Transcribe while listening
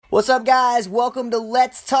What's up, guys? Welcome to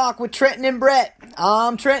Let's Talk with Trenton and Brett.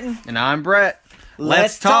 I'm Trenton. And I'm Brett.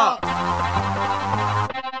 Let's talk.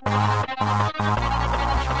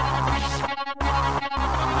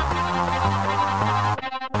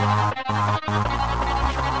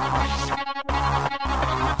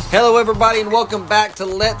 Hello, everybody, and welcome back to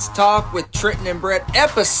Let's Talk with Trenton and Brett,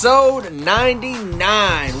 episode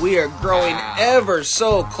 99. We are growing ever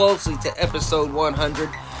so closely to episode 100.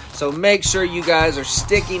 So make sure you guys are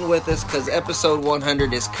sticking with us because episode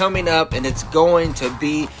 100 is coming up and it's going to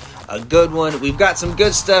be a good one. We've got some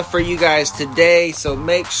good stuff for you guys today, so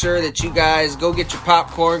make sure that you guys go get your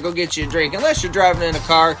popcorn, go get you a drink. Unless you're driving in a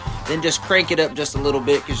car, then just crank it up just a little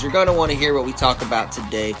bit because you're going to want to hear what we talk about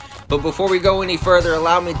today. But before we go any further,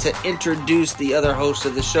 allow me to introduce the other host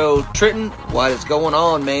of the show. Trenton, what is going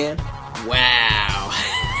on, man? Wow.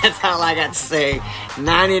 That's all I got to say.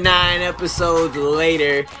 99 episodes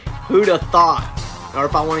later. Who'da thought? Or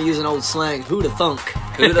if I want to use an old slang, who'da thunk?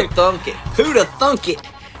 Who'da thunk it? Who'da thunk it?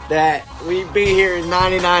 That we'd be here in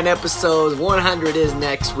 99 episodes. 100 is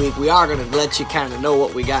next week. We are going to let you kind of know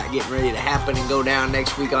what we got getting ready to happen and go down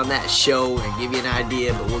next week on that show and give you an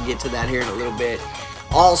idea, but we'll get to that here in a little bit.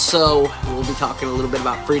 Also, we'll be talking a little bit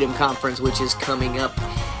about Freedom Conference, which is coming up.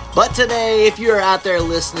 But today, if you're out there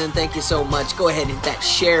listening, thank you so much. Go ahead and hit that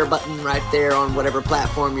share button right there on whatever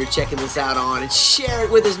platform you're checking this out on. And share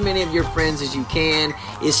it with as many of your friends as you can,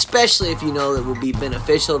 especially if you know that will be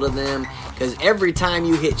beneficial to them. Because every time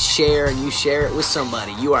you hit share and you share it with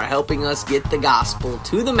somebody, you are helping us get the gospel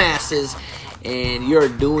to the masses. And you're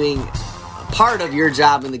doing part of your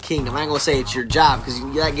job in the kingdom. I ain't gonna say it's your job because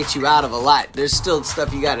that gets you out of a lot. There's still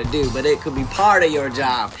stuff you gotta do, but it could be part of your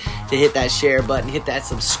job to hit that share button, hit that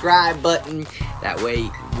subscribe button. That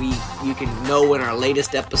way you can know when our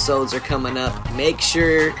latest episodes are coming up. Make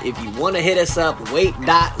sure if you want to hit us up,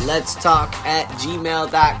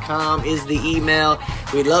 wait.letstalk@gmail.com is the email.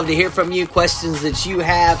 We'd love to hear from you, questions that you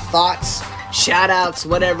have, thoughts, shout-outs,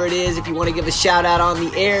 whatever it is. If you want to give a shout-out on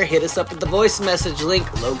the air, hit us up at the voice message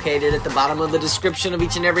link located at the bottom of the description of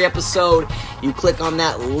each and every episode. You click on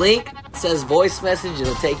that link, it says voice message,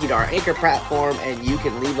 it'll take you to our Anchor platform, and you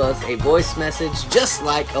can leave us a voice message just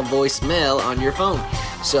like a voicemail on your phone.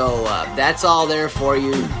 So that's all there for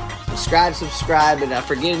you. Subscribe, and if I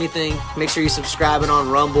forget anything, make sure you're subscribing on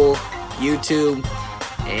Rumble, YouTube,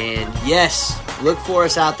 and yes, look for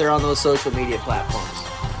us out there on those social media platforms.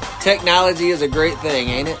 Technology is a great thing,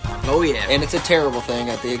 ain't it? Oh, yeah. And it's a terrible thing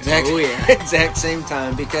at the exact same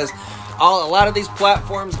time because a lot of these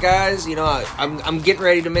platforms, guys, you know, I'm getting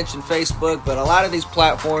ready to mention Facebook, but a lot of these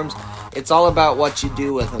platforms, it's all about what you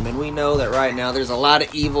do with them. And we know that right now there's a lot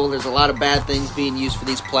of evil, there's a lot of bad things being used for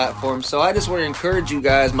these platforms. So I just want to encourage you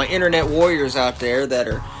guys, my internet warriors out there that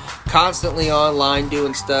are constantly online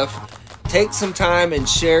doing stuff, take some time and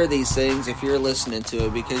share these things if you're listening to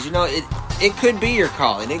it because, you know, it could be your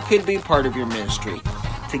calling. It could be part of your ministry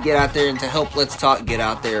to get out there and to help Let's Talk get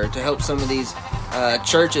out there, to help some of these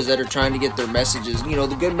churches that are trying to get their messages, you know,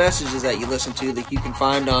 the good messages that you listen to that you can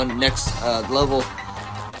find on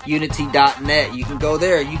nextlevelunity.net. You can go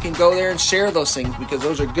there. You can go there and share those things because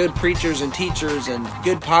those are good preachers and teachers and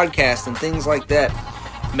good podcasts and things like that.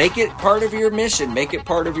 Make it part of your mission. Make it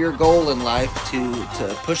part of your goal in life to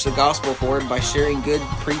push the gospel forward by sharing good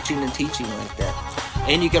preaching and teaching like that.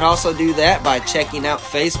 And you can also do that by checking out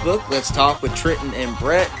Facebook. Let's Talk with Trenton and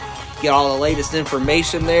Brett. Get all the latest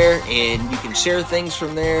information there, and you can share things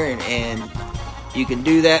from there, and you can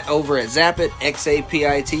do that over at Zapit,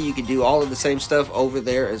 X-A-P-I-T. You can do all of the same stuff over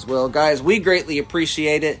there as well. Guys, we greatly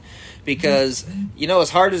appreciate it because, you know, as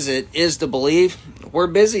hard as it is to believe, we're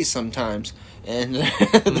busy sometimes. And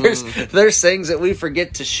there's things that we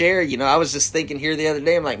forget to share. You know, I was just thinking here the other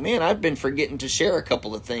day, I'm like, man, I've been forgetting to share a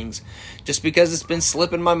couple of things just because it's been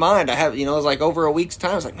slipping my mind. I have, you know, it was like over a week's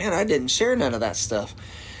time. I was like, man, I didn't share none of that stuff.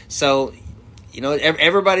 So, you know,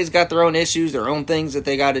 everybody's got their own issues, their own things that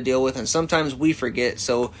they got to deal with, and sometimes we forget.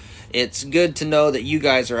 So it's good to know that you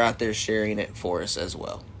guys are out there sharing it for us as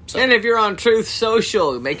well. So. And if you're on Truth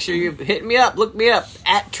Social, make sure you hit me up, look me up,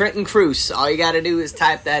 at Trenton Cruz. All you got to do is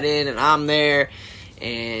type that in, and I'm there,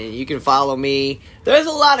 and you can follow me. There's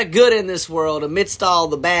a lot of good in this world amidst all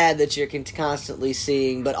the bad that you're constantly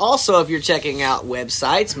seeing. But also, if you're checking out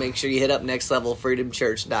websites, make sure you hit up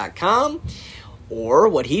nextlevelfreedomchurch.com. Or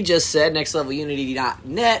what he just said,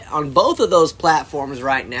 nextlevelunity.net. On both of those platforms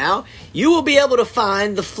right now, you will be able to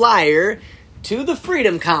find the flyer to the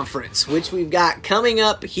Freedom Conference, which we've got coming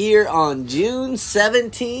up here on June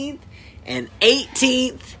 17th and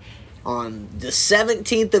 18th. On the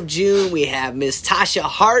 17th of June, we have Miss Tasha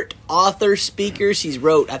Hart, author, speaker. She's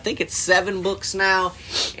wrote, I think it's 7 books now,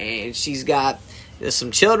 and she's got There's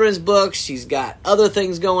some children's books. She's got other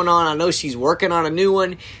things going on. I know she's working on a new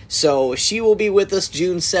one. So she will be with us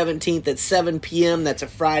June 17th at 7 p.m. That's a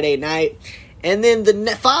Friday night. And then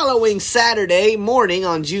the following Saturday morning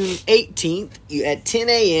on June 18th at 10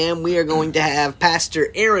 a.m., we are going to have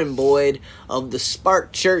Pastor Aaron Boyd of the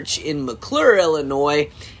Spark Church in McClure,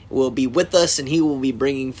 Illinois, will be with us, and he will be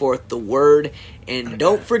bringing forth the word. And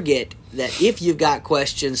don't forget that if you've got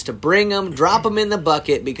questions, to bring them, drop them in the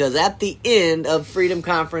bucket, because at the end of Freedom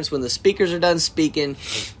Conference, when the speakers are done speaking,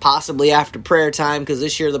 possibly after prayer time, because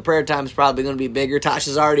this year the prayer time is probably going to be bigger.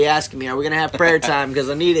 Tasha's already asking me, are we going to have prayer time, because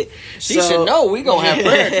I need it. She should know we're going to have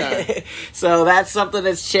prayer time. So that's something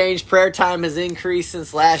that's changed. Prayer time has increased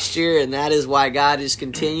since last year, and that is why God just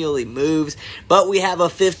continually moves. But we have a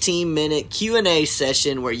 15-minute Q&A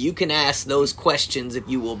session where you can ask those questions if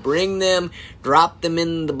you will bring them, drop them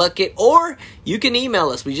in the bucket, or you can email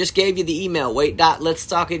us. We just gave you the email,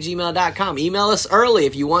 wait.letstalk@gmail.com. Email us early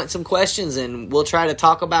if you want some questions, and we'll try to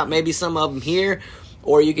talk about maybe some of them here,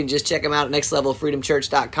 or you can just check them out at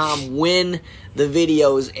nextlevelfreedomchurch.com when the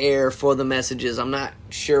videos air for the messages. I'm not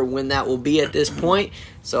sure when that will be at this point,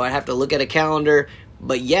 so I have to look at a calendar.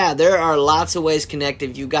 But yeah, there are lots of ways to connect.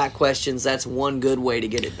 If you got questions, that's one good way to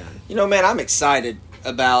get it done. You know, man, I'm excited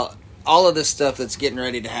about all of this stuff that's getting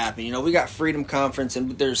ready to happen. You know, we got Freedom Conference,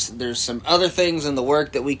 and there's some other things in the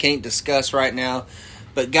work that we can't discuss right now.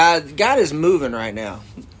 But God is moving right now.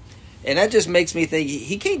 And that just makes me think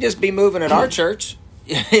he can't just be moving at our church.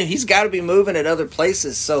 He's got to be moving at other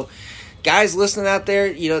places. So guys listening out there,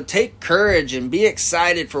 you know, take courage and be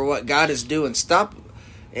excited for what God is doing. Stop.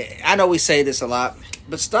 I know we say this a lot,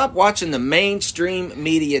 but stop watching the mainstream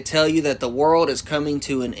media tell you that the world is coming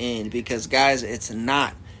to an end, because guys, it's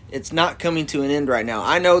not. It's not coming to an end right now.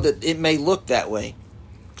 I know that it may look that way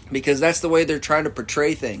because that's the way they're trying to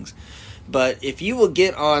portray things. But if you will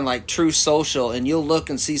get on like True Social and you'll look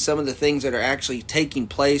and see some of the things that are actually taking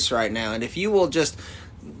place right now, and if you will just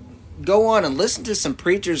go on and listen to some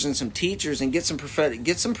preachers and some teachers and get some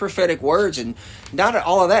prophetic words, and not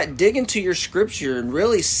all of that, dig into your scripture and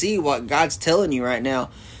really see what God's telling you right now.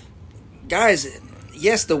 Guys,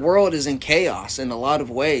 yes, the world is in chaos in a lot of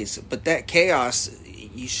ways, but that chaos,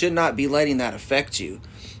 you should not be letting that affect you,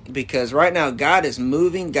 because right now God is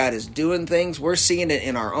moving, God is doing things. We're seeing it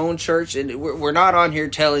in our own church, and we're not on here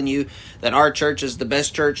telling you that our church is the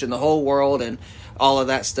best church in the whole world and all of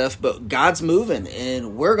that stuff, but God's moving,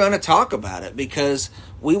 and we're going to talk about it because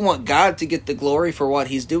we want God to get the glory for what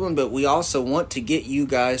he's doing, but we also want to get you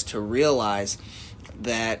guys to realize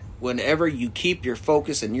that whenever you keep your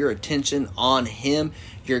focus and your attention on him,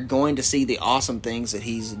 you're going to see the awesome things that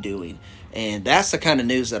he's doing. And that's the kind of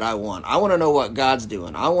news that I want. I want to know what God's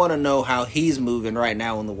doing. I want to know how he's moving right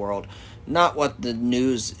now in the world, not what the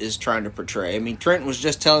news is trying to portray. I mean, Trent was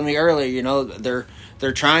just telling me earlier, you know, they're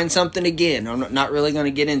trying something again. I'm not really going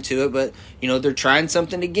to get into it, but, you know, they're trying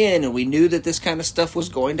something again, and we knew that this kind of stuff was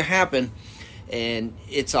going to happen. And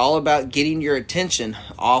it's all about getting your attention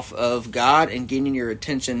off of God and getting your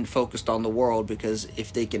attention focused on the world, because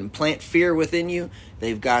if they can plant fear within you,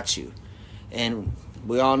 they've got you. And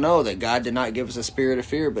we all know that God did not give us a spirit of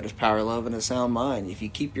fear, but of power, love, and a sound mind. If you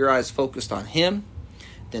keep your eyes focused on him,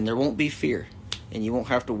 then there won't be fear, and you won't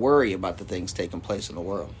have to worry about the things taking place in the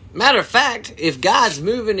world. Matter of fact, if God's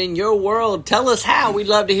moving in your world, tell us how. We'd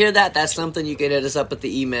love to hear that. That's something you can hit us up at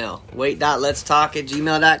the email,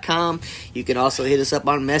 wait.letstalk@gmail.com. You can also hit us up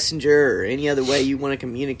on Messenger or any other way you want to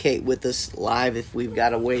communicate with us live. If we've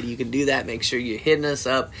got a way that you can do that, make sure you're hitting us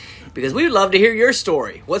up, because we would love to hear your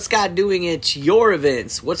story. What's God doing at your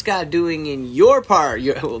events? What's God doing in your part?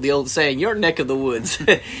 The old saying, your neck of the woods.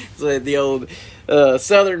 So the old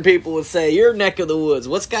Southern people would say, your neck of the woods.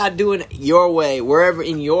 What's God doing your way, wherever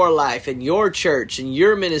in your life, in your church, in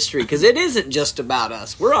your ministry? Because it isn't just about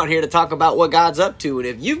us. We're on here to talk about what God's up to. And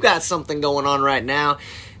if you've got something going on right now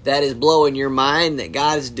that is blowing your mind that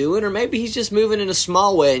God is doing, or maybe he's just moving in a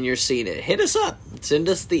small way and you're seeing it, hit us up. Send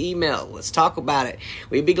us the email. Let's talk about it.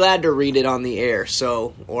 We'd be glad to read it on the air.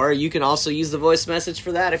 So, or you can also use the voice message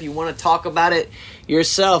for that if you want to talk about it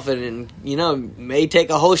yourself, and you know, may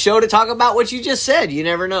take a whole show to talk about what you just said. You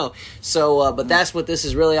never know. So, but that's what this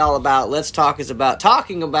is really all about. Let's Talk is about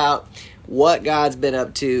talking about what God's been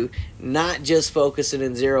up to, not just focusing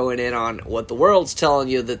and zeroing in on what the world's telling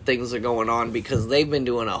you that things are going on, because they've been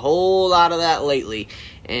doing a whole lot of that lately,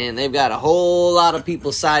 and they've got a whole lot of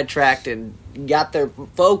people sidetracked and got their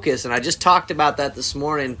focus. And I just talked about that this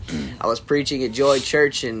morning. I was preaching at Joy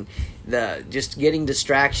Church, and just getting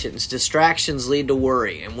distractions lead to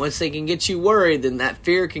worry, and once they can get you worried, then that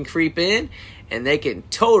fear can creep in, and they can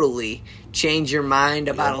totally change your mind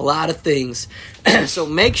about a lot of things. So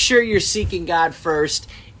make sure you're seeking God first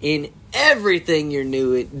in everything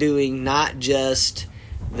you're doing, not just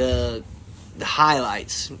the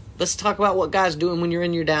highlights. Let's talk about what God's doing when you're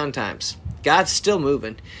in your downtimes. God's still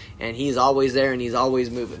moving, and He's always there, and He's always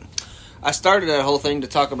moving. I started that whole thing to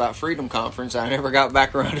talk about Freedom Conference. I never got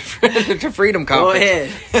back around to Freedom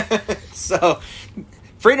Conference. Go ahead. So,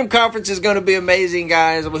 Freedom Conference is going to be amazing,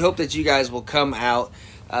 guys. We hope that you guys will come out.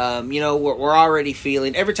 We're already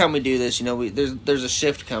feeling, every time we do this, there's a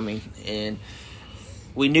shift coming, and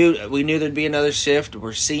we knew there'd be another shift.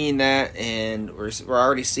 We're seeing that, and we're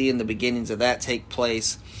already seeing the beginnings of that take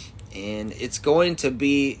place. And it's going to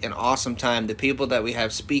be an awesome time. The people that we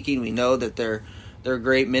have speaking, we know that they're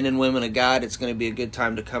great men and women of God. It's going to be a good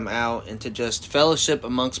time to come out and to just fellowship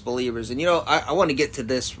amongst believers. And, I want to get to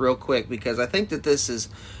this real quick, because I think that this is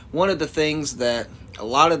one of the things that a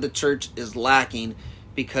lot of the church is lacking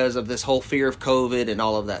because of this whole fear of COVID and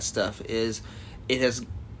all of that stuff, is it has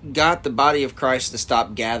got the body of Christ to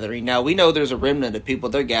stop gathering. Now, we know there's a remnant of people,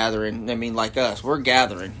 they're gathering. I mean, like us, we're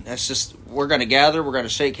gathering. That's just, we're going to gather, we're going to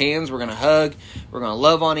shake hands, we're going to hug, we're going to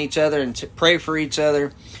love on each other and pray for each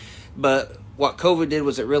other. But what COVID did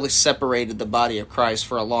was it really separated the body of Christ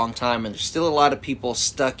for a long time, and there's still a lot of people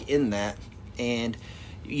stuck in that. And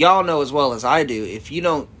y'all know as well as I do, if you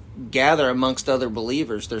don't gather amongst other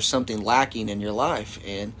believers, there's something lacking in your life.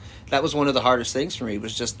 And that was one of the hardest things for me,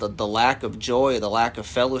 was just the lack of joy, the lack of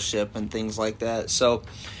fellowship and things like that. So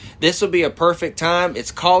this will be a perfect time.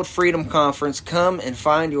 It's called Freedom Conference. Come and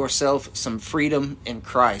find yourself some freedom in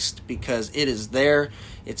Christ, because it is there.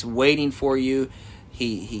 It's waiting for you.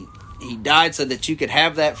 He died so that you could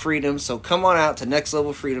have that freedom. So come on out to Next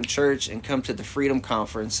Level Freedom Church and come to the Freedom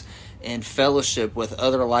Conference and fellowship with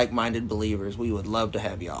other like-minded believers. We would love to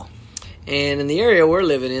have y'all. And in the area we're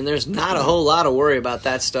living in, there's not a whole lot of worry about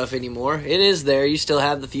that stuff anymore. It is there. You still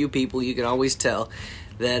have the few people you can always tell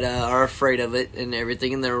that are afraid of it and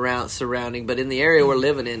everything in their surrounding. But in the area we're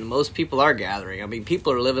living in, most people are gathering. I mean,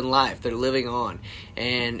 people are living life. They're living on.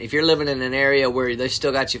 And if you're living in an area where they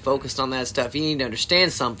still got you focused on that stuff, you need to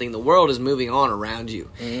understand something. The world is moving on around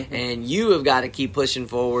you. Mm-hmm. And you have got to keep pushing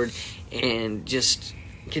forward and just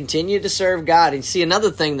continue to serve God. And see,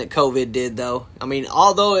 another thing that COVID did, though, I mean,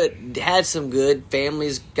 although it had some good,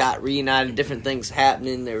 families got reunited, different things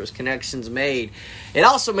happening, there was connections made, it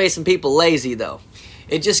also made some people lazy, though.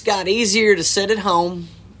 It just got easier to sit at home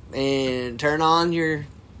and turn on your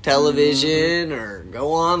television or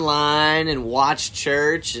go online and watch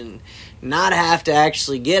church and not have to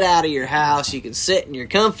actually get out of your house. You can sit in your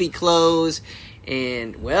comfy clothes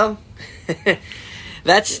and, well...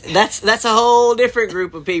 That's a whole different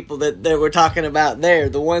group of people that we're talking about there.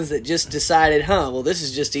 The ones that just decided, well, this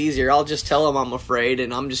is just easier. I'll just tell them I'm afraid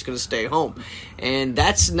and I'm just going to stay home. And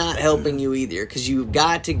that's not helping you either, because you've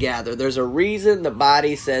got to gather. There's a reason the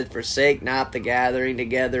body said, forsake not the gathering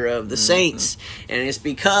together of the saints. And it's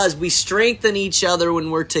because we strengthen each other when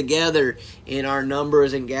we're together in our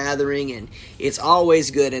numbers and gathering, and it's always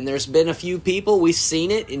good. And there's been a few people, we've seen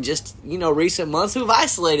it in just, recent months, who've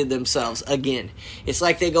isolated themselves again. It's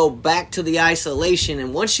like they go back to the isolation,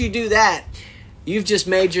 and once you do that, you've just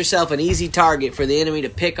made yourself an easy target for the enemy to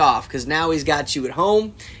pick off, because now he's got you at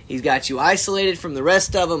home, he's got you isolated from the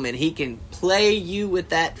rest of them, and he can play you with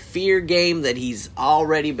that fear game that he's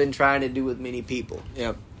already been trying to do with many people.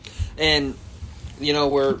 Yep. And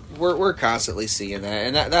we're constantly seeing that,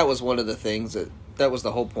 and that was one of the things that was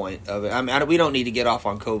the whole point of it. I mean, we don't need to get off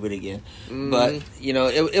on COVID again, but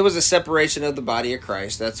it was a separation of the body of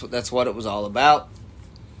Christ. That's what it was all about,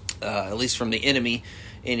 at least from the enemy.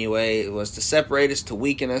 Anyway, it was to separate us, to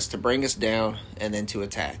weaken us, to bring us down, and then to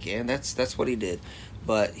attack. And that's what he did.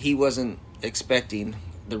 But he wasn't expecting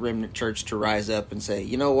the remnant church to rise up and say,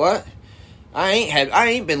 you know what? I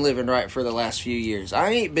ain't been living right for the last few years. I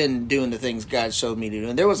ain't been doing the things God showed me to do.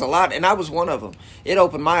 And there was a lot, and I was one of them. It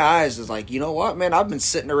opened my eyes as like, you know what, man? I've been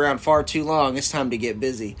sitting around far too long. It's time to get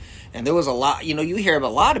busy. And there was a lot, you hear of a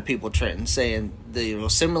lot of people, Trenton, saying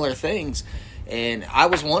similar things. And I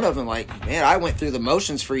was one of them. Like, man, I went through the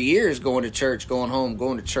motions for years, going to church, going home,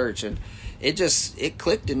 going to church, and it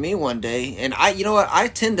clicked in me one day. And I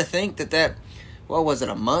tend to think that what was it,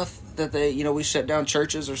 a month that we shut down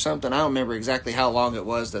churches or something? I don't remember exactly how long it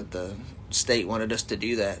was that the state wanted us to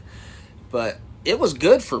do that, but it was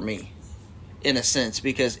good for me in a sense,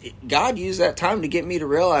 because God used that time to get me to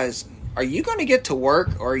realize: are you going to get to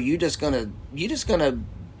work, or are you just gonna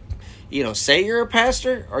say you're a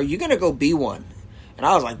pastor, or are you going to go be one? And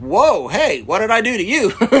I was like, whoa, hey, what did I do to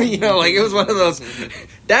you? It was one of those,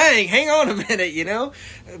 dang, hang on a minute,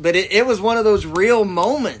 But it was one of those real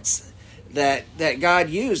moments that God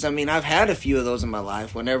used. I mean, I've had a few of those in my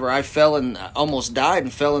life. Whenever I almost died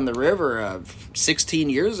and fell in the river 16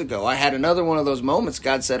 years ago, I had another one of those moments.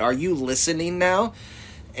 God said, "Are you listening now?"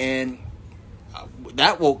 And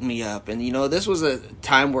that woke me up. And this was a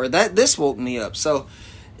time where this woke me up. So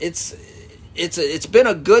it's been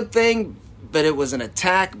a good thing, but it was an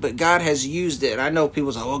attack. But God has used it. And I know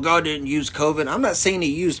people say, "Well, God didn't use COVID." I'm not saying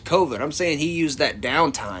He used COVID. I'm saying He used that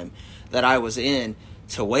downtime that I was in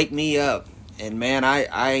to wake me up. And man,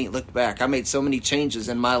 I ain't looked back. I made so many changes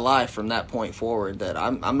in my life from that point forward that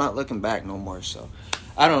I'm not looking back no more. So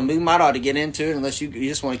I don't know. We might ought to get into it unless you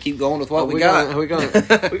just want to keep going with what we got. We're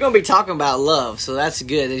gonna be talking about love, so that's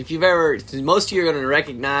good. And if you've most of you are going to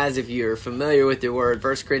recognize, if you're familiar with your word,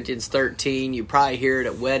 1 Corinthians 13. You probably hear it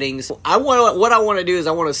at weddings. What I want to do is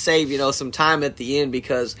I want to save some time at the end,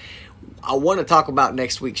 because I want to talk about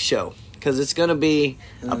next week's show, because it's going to be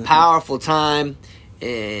a powerful time.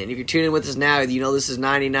 And if you're tuning in with us now, this is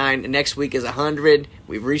 99. And next week is 100.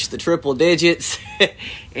 We've reached the triple digits.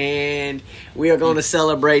 And we are going to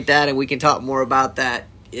celebrate that. And we can talk more about that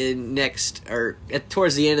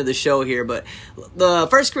towards the end of the show here. But the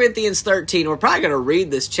 1 Corinthians 13, we're probably going to read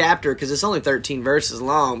this chapter because it's only 13 verses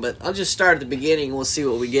long. But I'll just start at the beginning and we'll see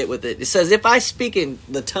what we get with it. It says, "If I speak in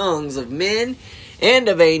the tongues of men and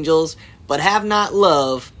of angels, but have not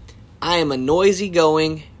love, I am a noisy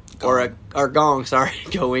going." Going.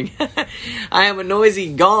 I am a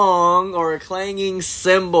noisy gong or a clanging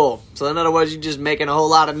cymbal. So in other words, you're just making a whole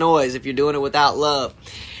lot of noise if you're doing it without love.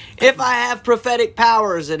 "If I have prophetic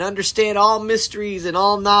powers and understand all mysteries and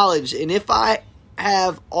all knowledge, and if I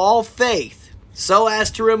have all faith so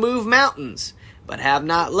as to remove mountains, but have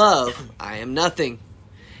not love, I am nothing.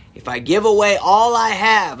 If I give away all I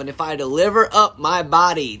have, and if I deliver up my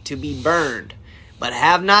body to be burned, but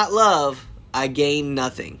have not love, I gain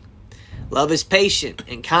nothing. Love is patient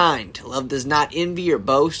and kind. Love does not envy or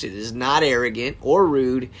boast. It is not arrogant or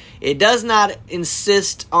rude. It does not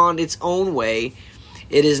insist on its own way.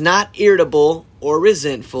 It is not irritable or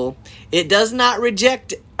resentful. It does not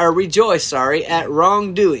rejoice at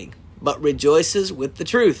wrongdoing, but rejoices with the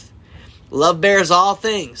truth. Love bears all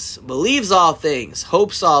things, believes all things,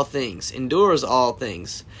 hopes all things, endures all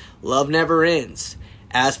things. Love never ends.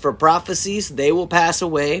 As for prophecies, they will pass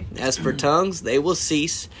away. As for tongues, they will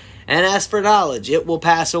cease. And as for knowledge, it will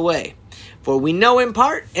pass away. For we know in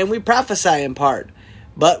part, and we prophesy in part.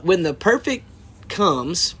 But when the perfect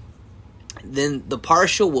comes, then the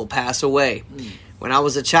partial will pass away. When I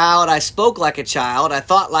was a child, I spoke like a child. I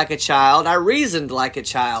thought like a child. I reasoned like a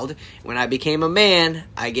child. When I became a man,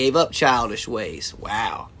 I gave up childish ways."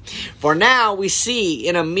 Wow. "For now we see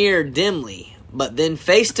in a mirror dimly, but then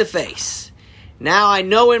face to face. Now I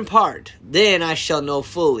know in part, then I shall know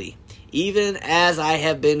fully, even as I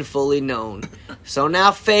have been fully known. So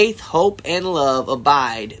now faith, hope, and love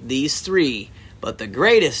abide, these three. But the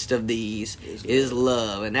greatest of these is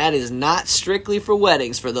love." And that is not strictly for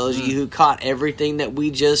weddings, for those of you who caught everything that we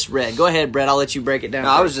just read. Go ahead, Brett. I'll let you break it down. No,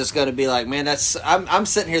 I was just going to be like, man, I'm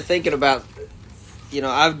sitting here thinking about,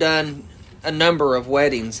 I've done a number of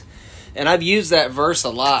weddings, and I've used that verse a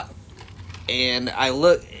lot. And I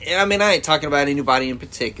ain't talking about anybody in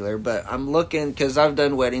particular, but I'm looking, because I've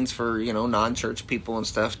done weddings for, non-church people and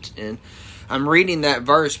stuff, and I'm reading that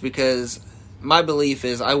verse because my belief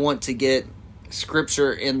is I want to get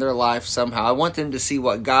Scripture in their life somehow. I want them to see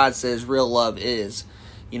what God says real love is,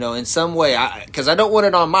 in some way, because I don't want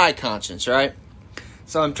it on my conscience, right?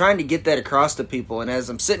 So I'm trying to get that across to people, and as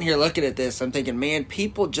I'm sitting here looking at this, I'm thinking, man,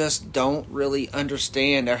 people just don't really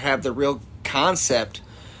understand or have the real concept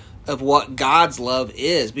of what God's love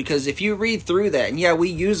is. Because if you read through that, and yeah, we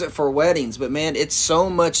use it for weddings, but man, it's so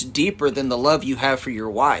much deeper than the love you have for your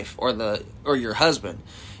wife or your husband.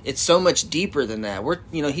 It's so much deeper than that.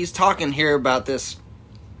 He's talking here about this.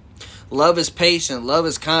 Love is patient, love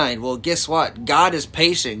is kind. Well, guess what? God is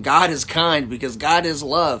patient, God is kind, because God is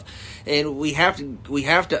love. And we have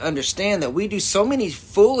to understand that we do so many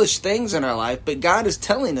foolish things in our life, but God is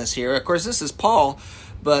telling us here, of course this is Paul,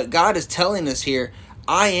 but God is telling us here,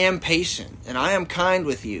 I am patient and I am kind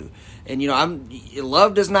with you. And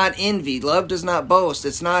love does not envy, love does not boast,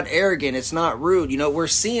 it's not arrogant, it's not rude. We're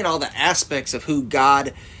seeing all the aspects of who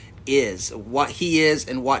God is, what He is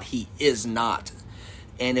and what He is not.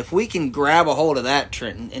 And if we can grab a hold of that,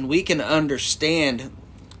 Trenton, and we can understand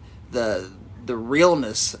the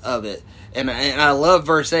realness of it. And I love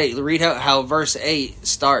verse 8. Read how verse 8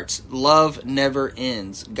 starts. Love never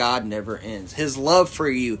ends. God never ends. His love for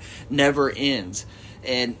you never ends.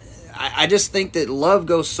 And I just think that love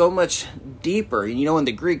goes so much deeper. And in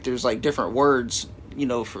the Greek, there's like different words,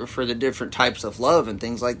 for the different types of love and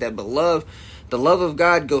things like that. But love The love of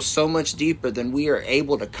God goes so much deeper than we are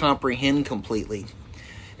able to comprehend completely.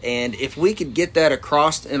 And if we could get that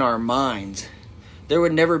across in our minds, there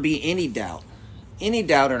would never be any doubt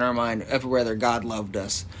in our mind of whether God loved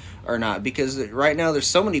us or not. Because right now there's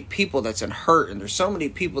so many people that's in hurt, and there's so many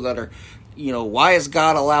people that are, why is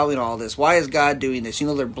God allowing all this? Why is God doing this?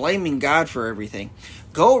 They're blaming God for everything.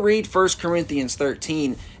 Go read 1 Corinthians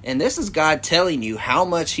 13, and this is God telling you how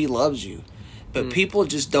much he loves you. But people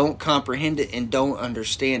just don't comprehend it and don't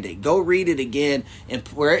understand it. Go read it again, and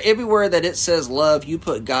everywhere that it says love, you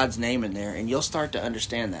put God's name in there, and you'll start to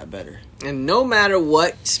understand that better. And no matter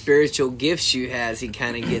what spiritual gifts you have, he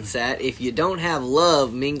kind of gets at, if you don't have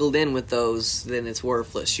love mingled in with those, then it's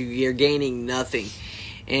worthless. You're gaining nothing.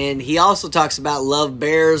 And he also talks about love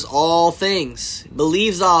bears all things,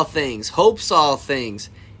 believes all things, hopes all things,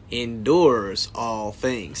 endures all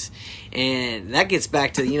things. And that gets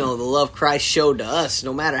back to, the love Christ showed to us.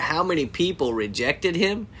 No matter how many people rejected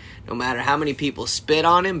him, no matter how many people spit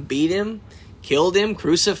on him, beat him, killed him,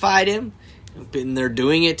 crucified him, and they're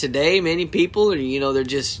doing it today. Many people are, they're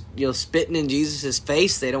just, spitting in Jesus'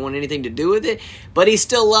 face. They don't want anything to do with it. But he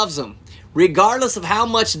still loves them. Regardless of how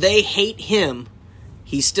much they hate him,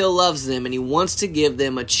 he still loves them, and he wants to give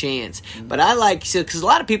them a chance. But I because a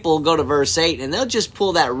lot of people will go to verse 8, and they'll just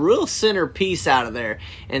pull that real centerpiece out of there.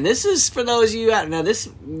 And this is for those of you out now.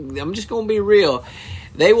 I'm just going to be real.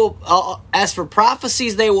 They will, as for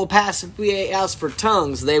prophecies, they will pass. As for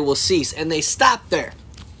tongues, they will cease, and they stop there.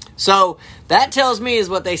 So that tells me is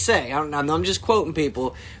what they say. I'm just quoting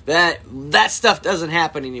people that stuff doesn't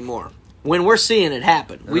happen anymore. When we're seeing it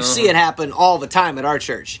happen. We see it happen all the time at our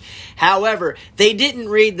church. However, they didn't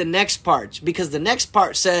read the next part, because the next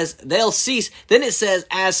part says they'll cease. Then it says,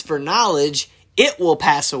 as for knowledge, it will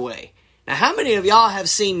pass away. Now, how many of y'all have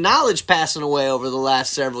seen knowledge passing away over the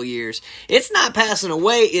last several years? It's not passing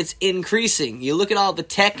away, it's increasing. You look at all the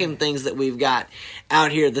tech and things that we've got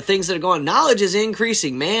out here, the things that are going, knowledge is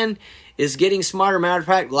increasing, man. Is getting smarter. Matter of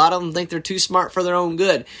fact, a lot of them think they're too smart for their own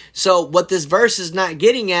good. So what this verse is not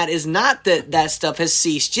getting at is not that stuff has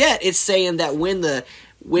ceased yet. It's saying that when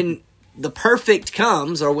the perfect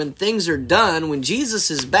comes, or when things are done, when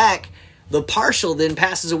Jesus is back, the partial then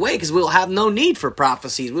passes away, because we'll have no need for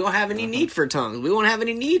prophecies. We won't have any need for tongues. We won't have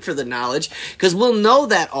any need for the knowledge, because we'll know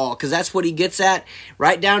that all, because that's what he gets at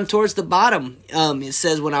right down towards the bottom. It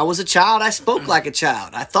says, when I was a child, I spoke like a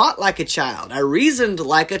child. I thought like a child. I reasoned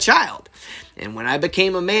like a child. And when I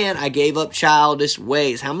became a man, I gave up childish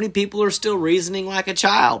ways. How many people are still reasoning like a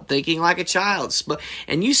child, thinking like a child?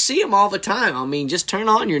 And you see them all the time. I mean, just turn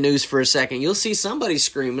on your news for a second. You'll see somebody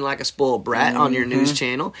screaming like a spoiled brat on your news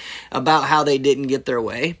channel about how they didn't get their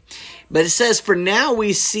way. But it says, for now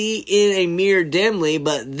we see in a mirror dimly,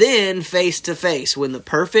 but then face to face. When the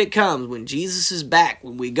perfect comes, when Jesus is back,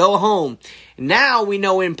 when we go home, now we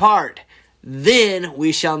know in part. Then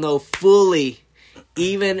we shall know fully,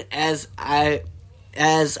 even as I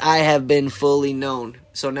have been fully known.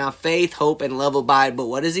 So now faith, hope, and love abide. But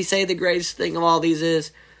what does he say the greatest thing of all these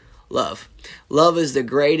is? Love. Love is the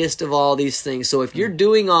greatest of all these things. So if you're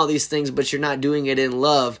doing all these things, but you're not doing it in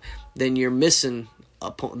love, then you're missing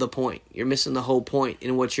the point. You're missing the whole point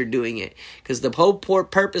in what you're doing it. Because the whole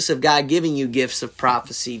purpose of God giving you gifts of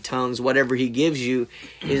prophecy, tongues, whatever he gives you,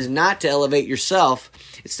 is not to elevate yourself.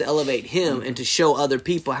 It's to elevate him and to show other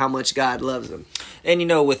people how much God loves them. And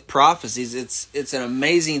with prophecies, it's an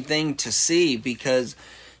amazing thing to see, because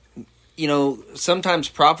sometimes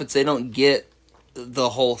prophets, they don't get the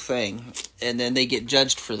whole thing, and then they get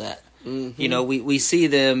judged for that. We see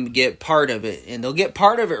them get part of it, and they'll get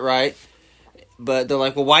part of it right, but they're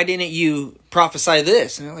like, well, why didn't you prophesy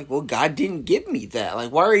this? And they're like, well, God didn't give me that.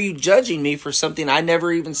 Like, why are you judging me for something I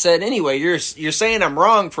never even said anyway? You're saying I'm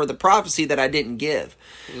wrong for the prophecy that I didn't give.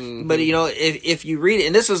 But, if you read it,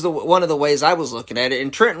 and this is one of the ways I was looking at it,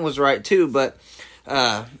 and Trenton was right too, but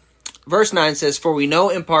verse 9 says, for we know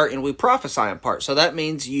in part and we prophesy in part. So that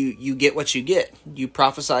means you get what you get. You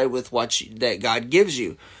prophesy with that God gives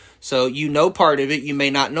you. So you know part of it, you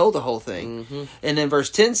may not know the whole thing. And then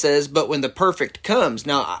verse 10 says, but when the perfect comes.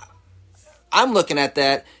 Now, I'm looking at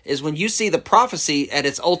that is when you see the prophecy at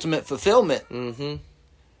its ultimate fulfillment,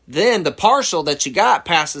 then the partial that you got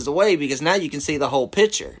passes away, because now you can see the whole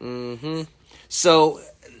picture. So,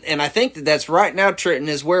 and I think that's right now, Trenton,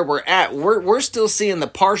 is where we're at. We're still seeing the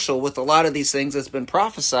partial with a lot of these things that's been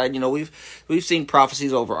prophesied. We've seen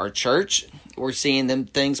prophecies over our church. We're seeing them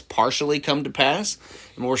things partially come to pass,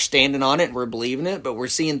 and we're standing on it and we're believing it. But we're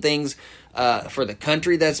seeing things for the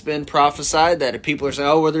country that's been prophesied that people are saying,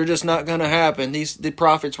 oh, well, they're just not going to happen. The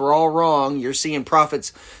prophets were all wrong. You're seeing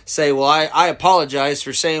prophets say, well, I apologize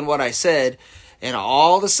for saying what I said. And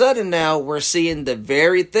all of a sudden now we're seeing the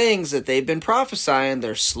very things that they've been prophesying.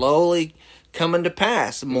 They're slowly coming to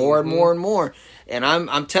pass more and more and more. And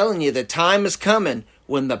I'm telling you, the time is coming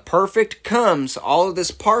when the perfect comes. All of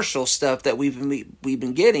this partial stuff that we've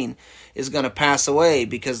been getting is going to pass away,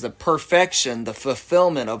 because the perfection, the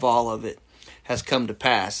fulfillment of all of it has come to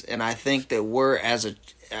pass. And I think that we're, as a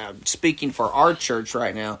speaking for our church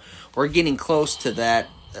right now, we're getting close to that,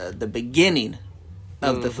 the beginning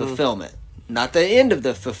of the fulfillment. Not the end of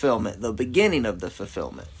the fulfillment, the beginning of the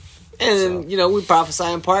fulfillment. And, we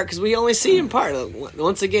prophesy in part because we only see in part.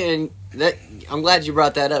 Once again, I'm glad you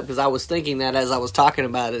brought that up, because I was thinking that as I was talking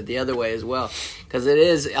about it the other way as well. Because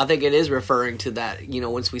I think it is referring to that.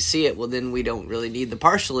 Once we see it, well, then we don't really need the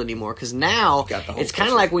partial anymore. Because now, it's kind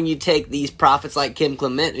of like when you take these prophets like Kim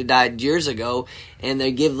Clement, who died years ago, and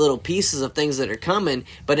they give little pieces of things that are coming,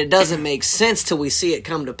 but it doesn't make sense till we see it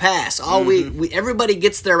come to pass. Everybody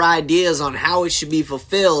gets their ideas on how it should be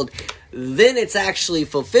fulfilled. Then it's actually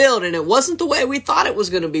fulfilled, and it wasn't the way we thought it was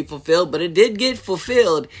going to be fulfilled, but it did get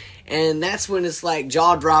fulfilled. And that's when it's like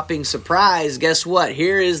jaw-dropping surprise. Guess what?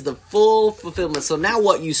 Here is the full fulfillment. So now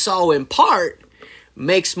what you saw in part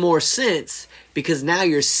makes more sense, because now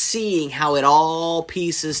you're seeing how it all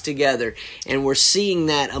pieces together. And we're seeing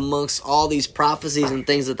that amongst all these prophecies and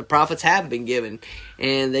things that the prophets have been given.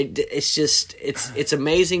 And it's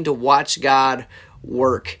amazing to watch God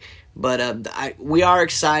work. But we are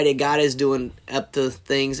excited. God is doing up to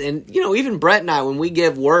things. And, even Brett and I, when we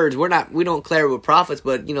give words, we don't declare with prophets,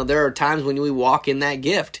 but, there are times when we walk in that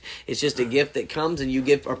gift. It's just a gift that comes, and you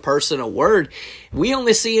give a person a word. We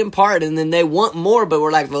only see in part, and then they want more, but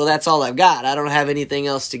we're like, well, that's all I've got. I don't have anything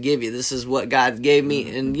else to give you. This is what God gave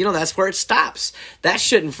me. And, that's where it stops. That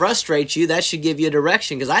shouldn't frustrate you. That should give you a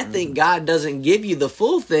direction, because I think God doesn't give you the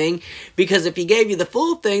full thing, because if he gave you the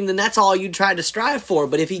full thing, then that's all you tried to strive for.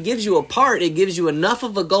 But if he gives you a part, it gives you enough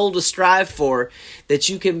of a goal to strive for that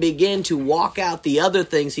you can begin to walk out the other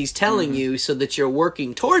things he's telling you, so that you're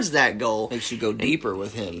working towards that goal. Makes you go deeper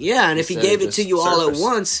with him. Yeah, and if he gave it to you all at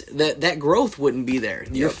once, that growth wouldn't be there.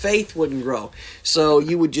 Your faith wouldn't grow. So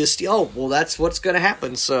you would just, that's what's going to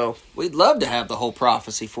happen. So we'd love to have the whole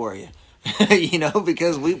prophecy for you,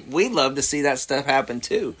 because we love to see that stuff happen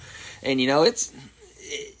too. And it's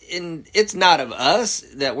not of us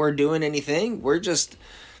that we're doing anything. We're just,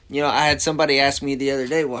 I had somebody ask me the other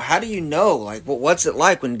day, well, how do you know? Like, what's it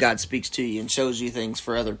like when God speaks to you and shows you things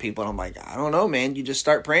for other people? And I'm like, I don't know, man. You just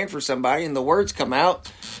start praying for somebody and the words come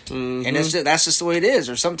out. And that's just the way it is.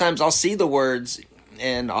 Or sometimes I'll see the words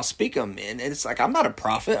and I'll speak them. And it's like, I'm not a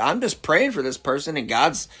prophet. I'm just praying for this person, and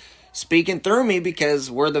God's speaking through me,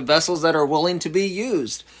 because we're the vessels that are willing to be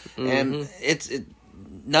used. And it's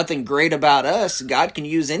nothing great about us. God can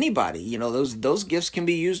use anybody. Those gifts can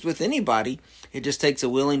be used with anybody. It just takes a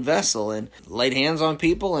willing vessel, and laid hands on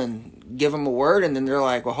people and give them a word, and then they're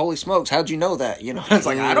like, well, holy smokes, how'd you know that? It's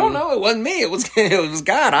like, I don't know. It wasn't me. It was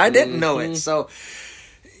God. I didn't know it. So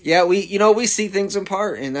yeah, we see things in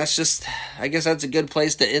part, and that's just, I guess that's a good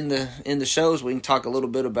place to end the shows. We can talk a little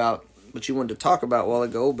bit about what you wanted to talk about a while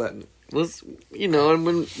ago, but and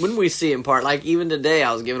when we see in part, like even today,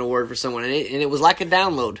 I was giving a word for someone, and it was like a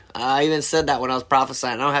download. I even said that when I was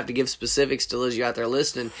prophesying. I don't have to give specifics to those of you out there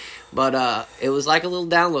listening, but it was like a little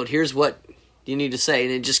download. Here's what you need to say,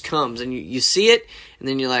 and it just comes, and you see it, and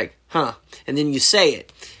then you're like, huh, and then you say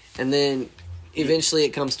it, and then eventually it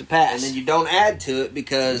comes to pass. And then you don't add to it,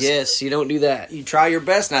 because yes, you don't do that. You try your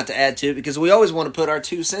best not to add to it, because we always want to put our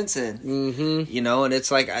 2 cents in. And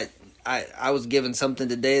it's like I was given something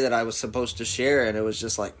today that I was supposed to share, and it was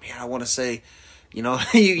just like, man, I want to say, you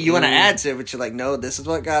want to add to it, but you're like, no, this is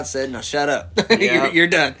what God said. Now shut up. You're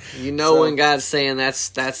done. When God's saying that's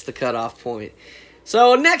the cutoff point.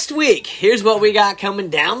 So next week, here's what we got coming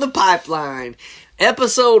down the pipeline.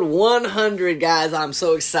 Episode 100, guys. I'm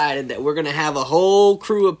so excited that we're going to have a whole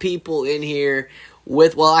crew of people in here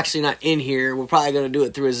actually not in here. We're probably going to do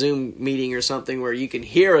it through a Zoom meeting or something where you can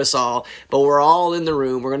hear us all, but we're all in the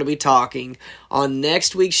room. We're going to be talking on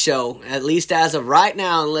next week's show, at least as of right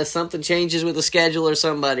now, unless something changes with the schedule or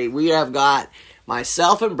somebody. We have got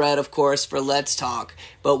myself and Brett, of course, for Let's Talk,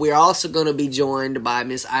 but we're also going to be joined by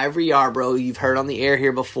Miss Ivory Yarbrough, you've heard on the air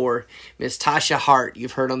here before, Miss Tasha Hart,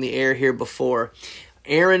 you've heard on the air here before,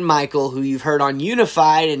 Aaron Michael, who you've heard on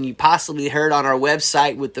Unified and you possibly heard on our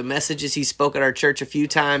website with the messages he spoke at our church a few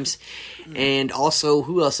times. And also,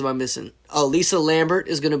 who else am I missing? Oh, Lisa Lambert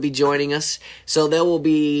is going to be joining us. So there will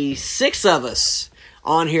be 6 of us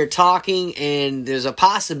on here talking, and there's a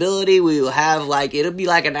possibility we will have it'll be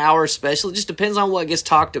like an hour special. It just depends on what gets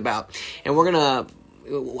talked about. And we're going to,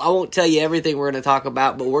 I won't tell you everything we're going to talk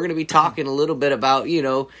about, but we're going to be talking a little bit about,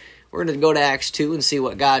 We're going to go to Acts 2 and see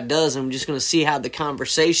what God does. I'm just going to see how the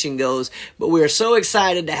conversation goes. But we are so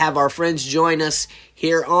excited to have our friends join us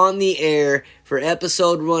here on the air for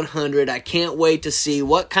episode 100. I can't wait to see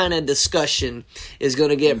what kind of discussion is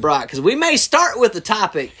going to get brought. Because we may start with the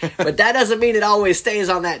topic, but that doesn't mean it always stays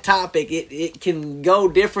on that topic. It can go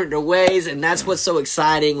different ways, and that's what's so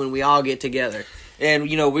exciting when we all get together. And,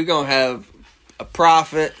 we're going to have a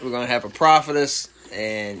prophet. We're going to have a prophetess.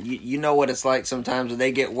 And you know what it's like sometimes when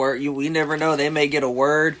they get word. We never know. They may get a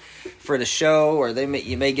word for the show, or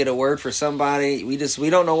you may get a word for somebody. We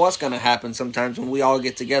don't know what's going to happen sometimes when we all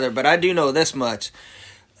get together. But I do know this much: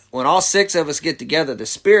 when all 6 of us get together, the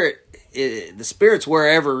Spirit's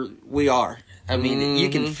wherever we are. I mean, you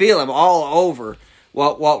can feel Him all over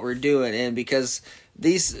what we're doing, and because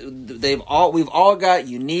we've all got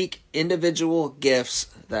unique individual gifts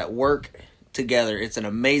that work together. It's an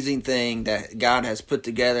amazing thing that God has put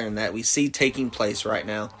together and that we see taking place right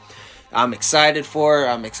now. I'm excited for it.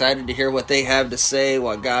 I'm excited to hear what they have to say,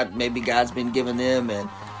 what God's been giving them, and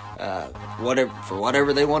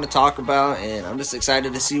whatever they want to talk about. And I'm just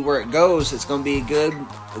excited to see where it goes. It's going to be a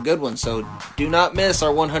good one. So do not miss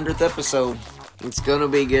our 100th episode. It's going to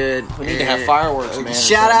be good. We need to have fireworks, man.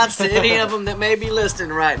 Shout outs to any of them that may be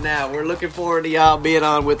listening right now. We're looking forward to y'all being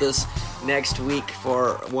on with us next week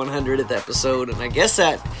for 100th episode. And I guess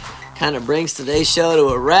that kind of brings today's show to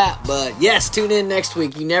a wrap. But yes, tune in next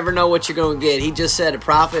week. You never know what you're going to get. He just said a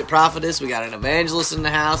prophet, prophetess. We got an evangelist in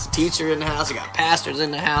the house, a teacher in the house. We got pastors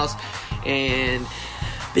in the house. And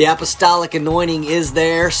the apostolic anointing is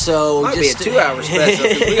there, so might be a 2-hour special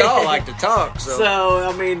because we all like to talk. So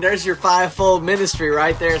I mean, there's your fivefold ministry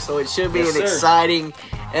right there. So it should be an exciting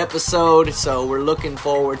episode. So we're looking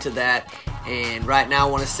forward to that. And right now, I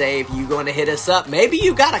want to say, if you're going to hit us up, maybe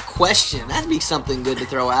you got a question. That'd be something good to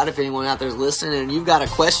throw out if anyone out there is listening, and you've got a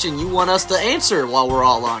question you want us to answer while we're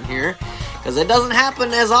all on here. Because it doesn't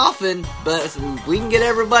happen as often, but if we can get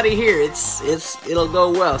everybody here, it'll go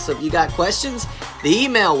well. So if you got questions, the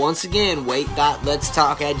email, once again,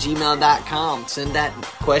 wait.letstalk@gmail.com. Send that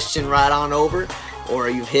question right on over.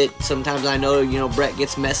 Or sometimes I know, Brett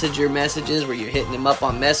gets messages where you're hitting him up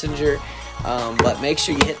on Messenger. But make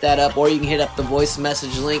sure you hit that up, or you can hit up the voice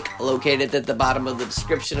message link located at the bottom of the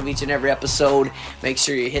description of each and every episode. Make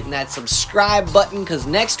sure you're hitting that subscribe button, because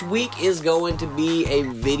next week is going to be a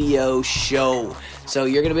video show. So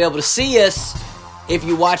you're going to be able to see us if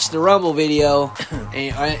you watch the Rumble video,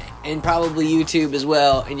 and probably YouTube as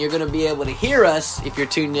well, and you're going to be able to hear us if you're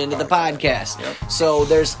tuned into the podcast. Yep. So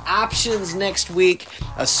there's options next week,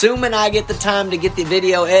 assuming I get the time to get the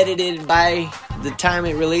video edited by the time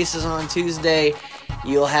it releases on Tuesday.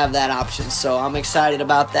 You'll have that option, so I'm excited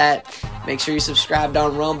about that. Make sure you subscribed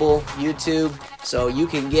on Rumble, YouTube, so you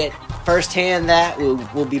can get firsthand that.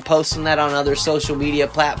 We'll be posting that on other social media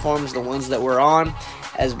platforms, the ones that we're on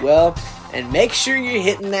as well. And make sure you're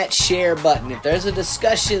hitting that share button. If there's a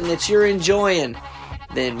discussion that you're enjoying,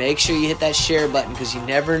 then make sure you hit that share button, because you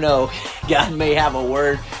never know. God may have a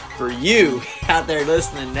word for you out there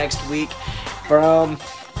listening next week from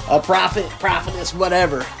a prophet, prophetess,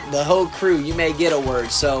 whatever. The whole crew, you may get a word,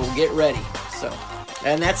 so get ready.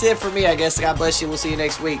 And that's it for me, I guess. God bless you. We'll see you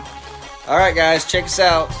next week. All right, guys, check us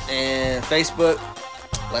out and Facebook.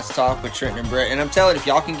 Let's Talk with Trenton and Brett. And I'm telling you, if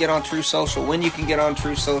y'all can get on True Social, when you can get on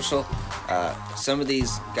True Social, some of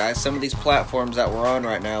these platforms that we're on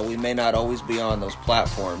right now, we may not always be on those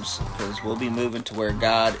platforms, because we'll be moving to where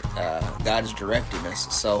God is directing us.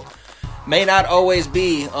 So may not always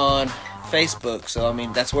be on Facebook. So I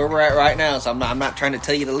mean, that's where we're at right now. So I'm not trying to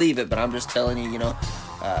tell you to leave it, but I'm just telling you,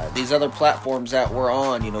 these other platforms that we're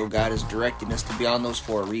on, God is directing us to be on those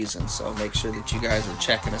for a reason. So make sure that you guys are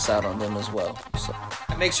checking us out on them as well. So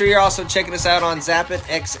make sure you're also checking us out on Zapit,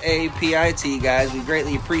 XAPIT, guys. We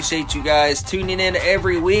greatly appreciate you guys tuning in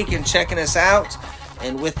every week and checking us out.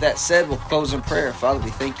 And with that said, we'll close in prayer. Father,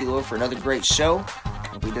 we thank you, Lord, for another great show.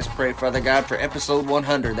 And we just pray, Father God, for episode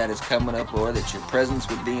 100 that is coming up, Lord, that your presence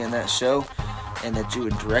would be in that show. And that you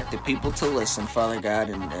would direct the people to listen, Father God,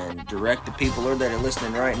 and direct the people, Lord, that are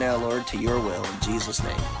listening right now, Lord, to your will. In Jesus'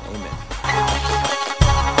 name, amen.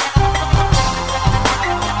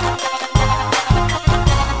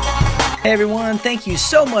 Hey everyone, thank you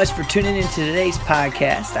so much for tuning into today's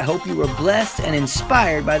podcast. I hope you were blessed and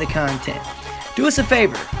inspired by the content. Do us a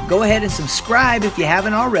favor, go ahead and subscribe if you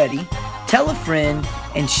haven't already, tell a friend,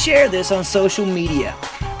 and share this on social media.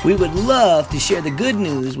 We would love to share the good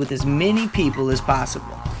news with as many people as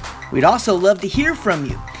possible. We'd also love to hear from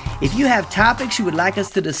you. If you have topics you would like us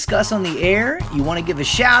to discuss on the air, you want to give a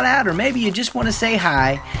shout out, or maybe you just want to say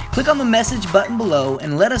hi, click on the message button below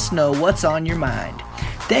and let us know what's on your mind.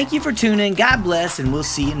 Thank you for tuning in. God bless, and we'll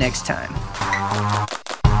see you next time.